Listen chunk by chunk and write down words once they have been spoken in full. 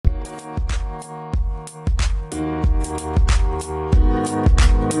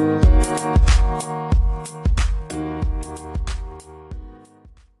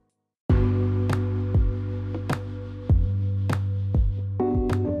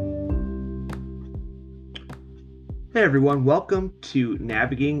Hey everyone, welcome to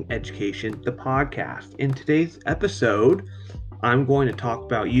Navigating Education, the podcast. In today's episode, I'm going to talk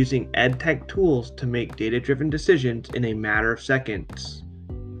about using EdTech tools to make data-driven decisions in a matter of seconds.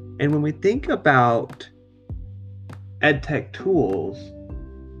 And when we think about EdTech tools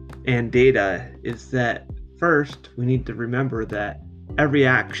and data, is that first we need to remember that every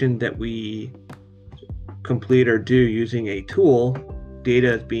action that we complete or do using a tool,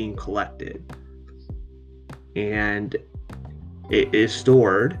 data is being collected. And it is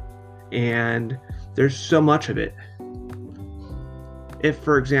stored, and there's so much of it. If,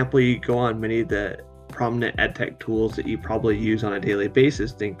 for example, you go on many of the prominent EdTech tools that you probably use on a daily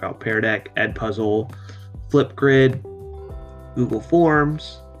basis, think about Pear Deck, Edpuzzle, Flipgrid, Google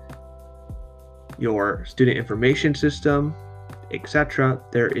Forms, your student information system, etc.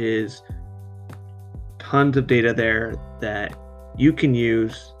 There is tons of data there that you can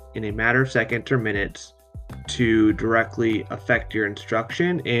use in a matter of seconds or minutes to directly affect your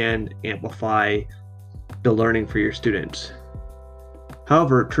instruction and amplify the learning for your students.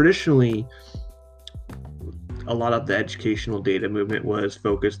 However, traditionally, a lot of the educational data movement was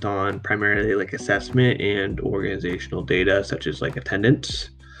focused on primarily like assessment and organizational data, such as like attendance.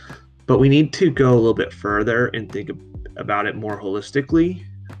 But we need to go a little bit further and think about it more holistically,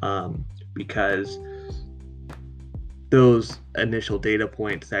 because those initial data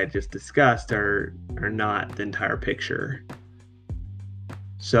points that I just discussed are not the entire picture.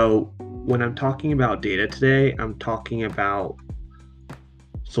 So when I'm talking about data today, I'm talking about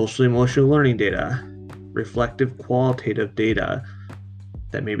social emotional learning data, reflective qualitative data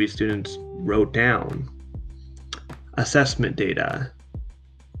that maybe students wrote down, assessment data,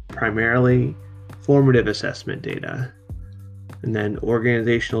 primarily formative assessment data, and then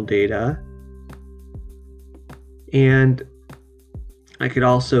organizational data. And I could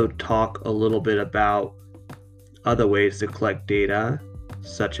also talk a little bit about other ways to collect data,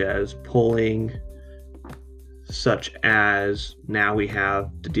 such as polling, such as now we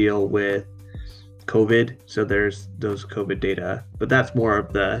have to deal with COVID. So there's those COVID data, but that's more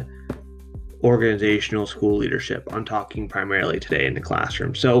of the organizational school leadership. I'm talking primarily today in the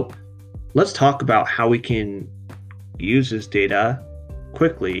classroom. So let's talk about how we can use this data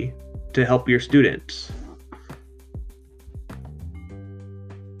quickly to help your students.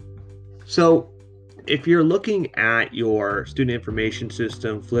 So if you're looking at your student information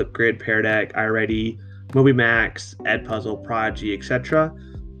system, Flipgrid, Pear Deck, iReady, MobyMax, Edpuzzle, Prodigy, etc.,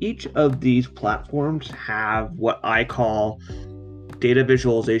 each of these platforms have what I call data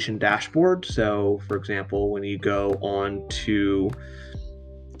visualization dashboards. So for example, when you go on to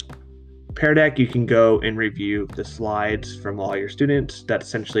Pear Deck, you can go and review the slides from all your students. That's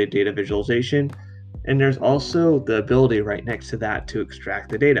essentially a data visualization. And there's also the ability right next to that to extract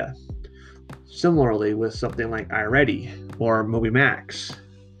the data. Similarly, with something like iReady or MobyMax,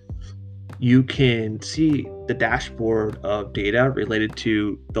 you can see the dashboard of data related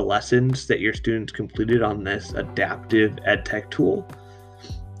to the lessons that your students completed on this adaptive EdTech tool.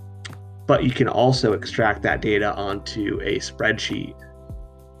 But you can also extract that data onto a spreadsheet.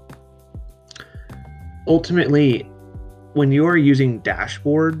 Ultimately, when you're using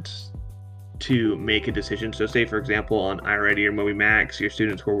dashboards to make a decision, so say for example on iReady or MobyMax, your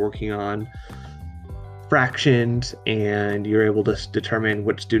students were working on fractions and you're able to determine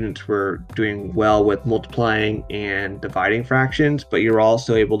which students were doing well with multiplying and dividing fractions, but you're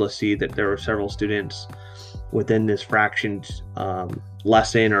also able to see that there were several students within this fractions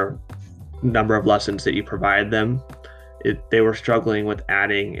lesson or number of lessons that you provided them, they were struggling with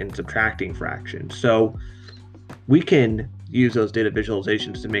adding and subtracting fractions. So we can use those data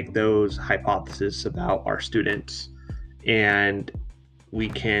visualizations to make those hypotheses about our students, and we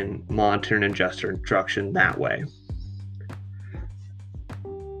can monitor and adjust our instruction that way.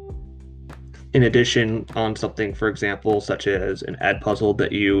 In addition, on something, for example, such as an Edpuzzle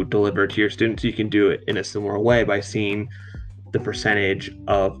that you deliver to your students, you can do it in a similar way by seeing the percentage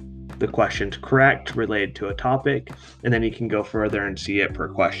of the questions correct related to a topic, and then you can go further and see it per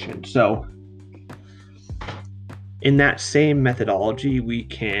question. So in that same methodology, we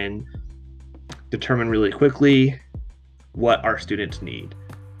can determine really quickly what our students need.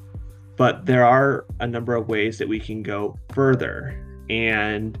 But there are a number of ways that we can go further.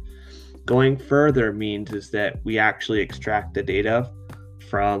 And going further means is that we actually extract the data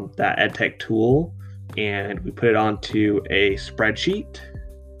from that EdTech tool and we put it onto a spreadsheet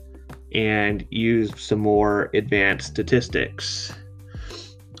and use some more advanced statistics.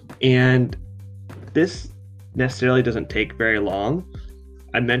 And this necessarily doesn't take very long.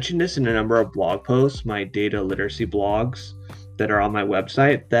 I mentioned this in a number of blog posts, my data literacy blogs that are on my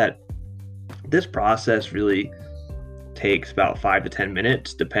website, that this process really takes about 5 to 10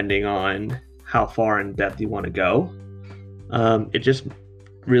 minutes, depending on how far in depth you want to go. It just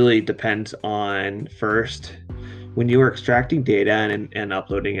really depends on, first, when you are extracting data and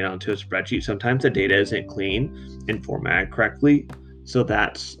uploading it onto a spreadsheet, sometimes the data isn't clean and formatted correctly. So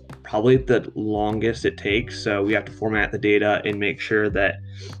that's probably the longest it takes. So we have to format the data and make sure that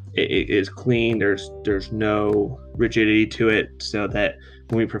it is clean. There's no rigidity to it, so that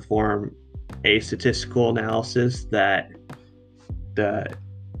when we perform a statistical analysis, that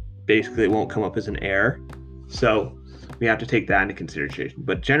basically it won't come up as an error. So we have to take that into consideration.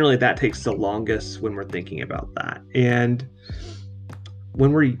 But generally that takes the longest when we're thinking about that. And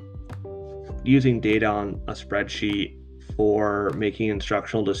when we're using data on a spreadsheet for making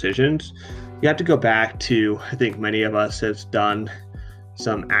instructional decisions, you have to go back to, I think many of us have done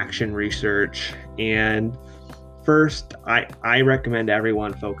some action research. And first, I recommend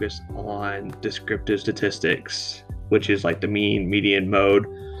everyone focus on descriptive statistics, which is like the mean, median, mode,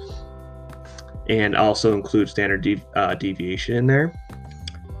 and also include standard deviation in there,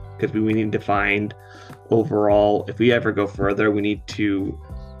 because we need to find overall, if we ever go further, we need to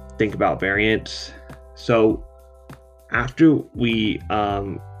think about variance. So after we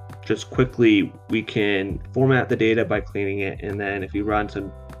just quickly, we can format the data by cleaning it, and then if you run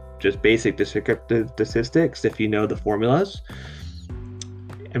some just basic descriptive statistics, if you know the formulas,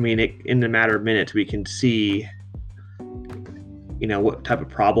 I mean, in a matter of minutes, we can see, what type of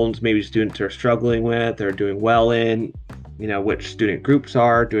problems maybe students are struggling with or doing well in, which student groups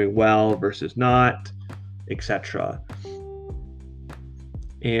are doing well versus not, etc.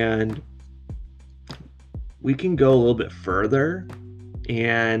 And we can go a little bit further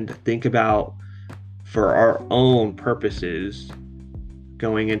and think about, for our own purposes,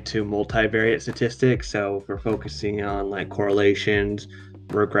 going into multivariate statistics. So if we're focusing on like correlations,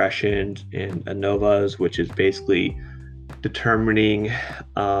 regressions, and ANOVAs, which is basically determining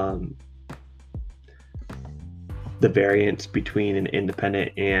the variance between an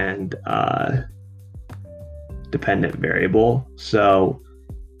independent and dependent variable. So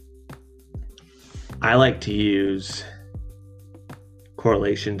I like to use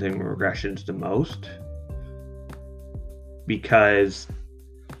correlations and regressions the most, because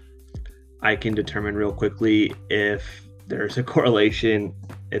I can determine real quickly if there's a correlation,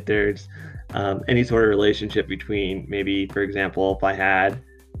 if there's any sort of relationship between, maybe, for example, if I had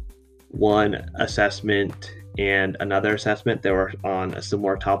one assessment and another assessment that were on a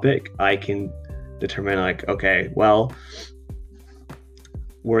similar topic, I can determine like, okay, well,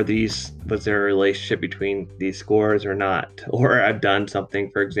 was there a relationship between these scores or not? Or I've done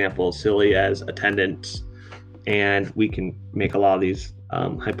something, for example, silly as attendance, and we can make a lot of these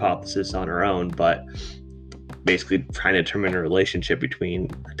hypotheses on our own, but basically trying to determine a relationship between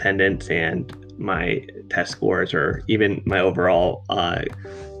attendance and my test scores, or even my overall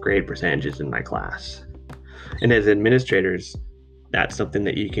grade percentages in my class. And as administrators, that's something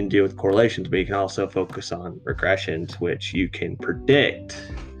that you can do with correlations, but you can also focus on regressions, which you can predict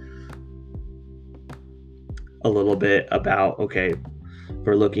a little bit about, okay,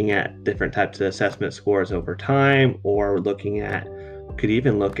 we're looking at different types of assessment scores over time, or could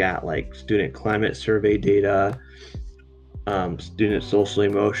even look at like student climate survey data, student social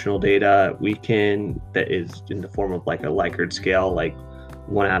emotional data. That is in the form of like a Likert scale, like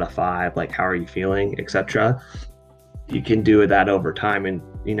 1 out of 5, like how are you feeling, etc. You can do that over time and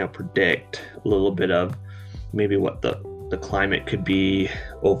predict a little bit of maybe what the climate could be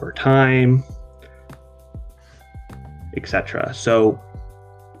over time, etc. So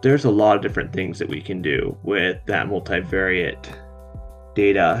there's a lot of different things that we can do with that multivariate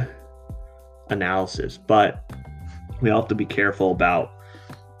data analysis, but we have to be careful about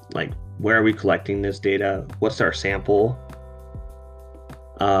like, where are we collecting this data, what's our sample,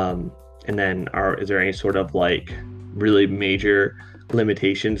 and then is there any sort of like really major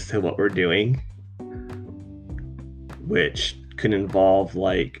limitations to what we're doing, which could involve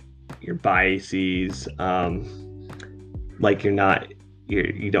like your biases, like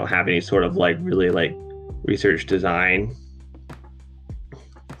you don't have any sort of like really like research design,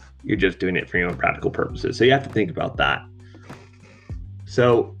 you're just doing it for your own practical purposes. So you have to think about that.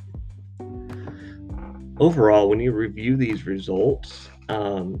 So overall, when you review these results,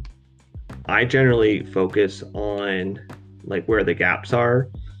 I generally focus on like where the gaps are.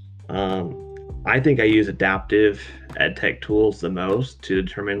 I think I use adaptive EdTech tools the most to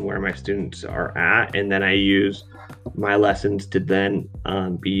determine where my students are at, and then I use my lessons to then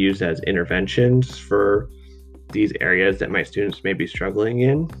be used as interventions for these areas that my students may be struggling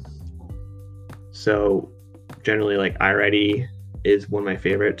in. So generally, like iReady is one of my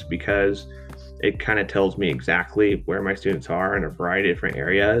favorites because it kind of tells me exactly where my students are in a variety of different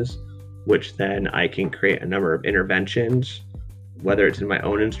areas, which then I can create a number of interventions, whether it's in my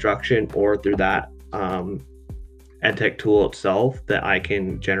own instruction or through that EdTech tool itself, that I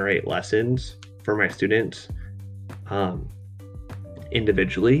can generate lessons for my students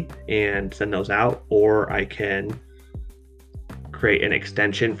individually and send those out, or I can create an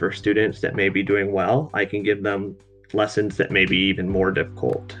extension for students that may be doing well. I can give them lessons that may be even more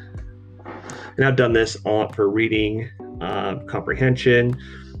difficult. And I've done this for reading comprehension.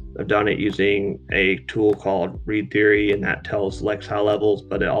 I've done it using a tool called Read Theory, and that tells lexile levels,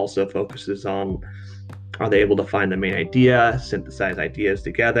 but it also focuses on, are they able to find the main idea, synthesize ideas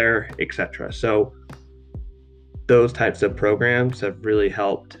together, etc. So those types of programs have really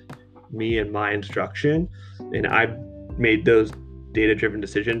helped me in my instruction, and I've made those data-driven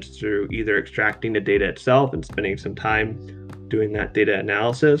decisions through either extracting the data itself and spending some time doing that data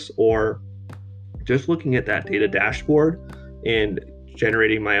analysis, or just looking at that data dashboard and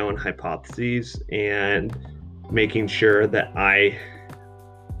generating my own hypotheses and making sure that I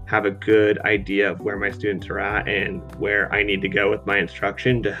have a good idea of where my students are at and where I need to go with my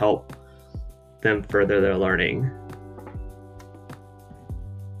instruction to help them further their learning.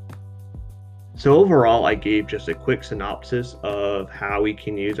 So overall, I gave just a quick synopsis of how we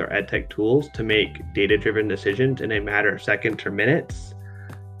can use our EdTech tools to make data-driven decisions in a matter of seconds or minutes.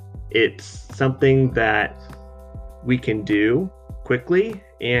 It's something that we can do quickly,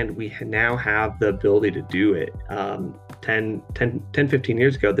 and we now have the ability to do it. 15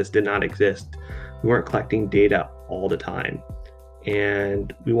 years ago, this did not exist. We weren't collecting data all the time.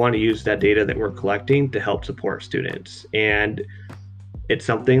 And we want to use that data that we're collecting to help support students. And it's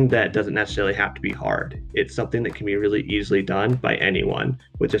something that doesn't necessarily have to be hard. It's something that can be really easily done by anyone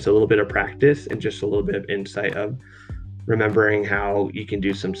with just a little bit of practice and just a little bit of insight of remembering how you can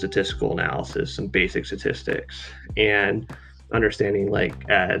do some statistical analysis, some basic statistics, and understanding, like,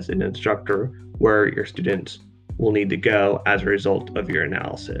 as an instructor, where your students will need to go as a result of your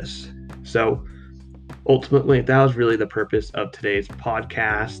analysis. So ultimately, that was really the purpose of today's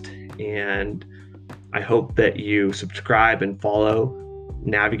podcast, and I hope that you subscribe and follow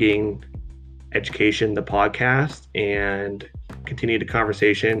Navigating Education, the podcast, and continue the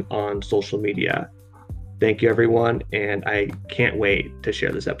conversation on social media. Thank you, everyone, and I can't wait to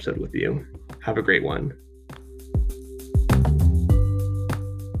share this episode with you. Have a great one.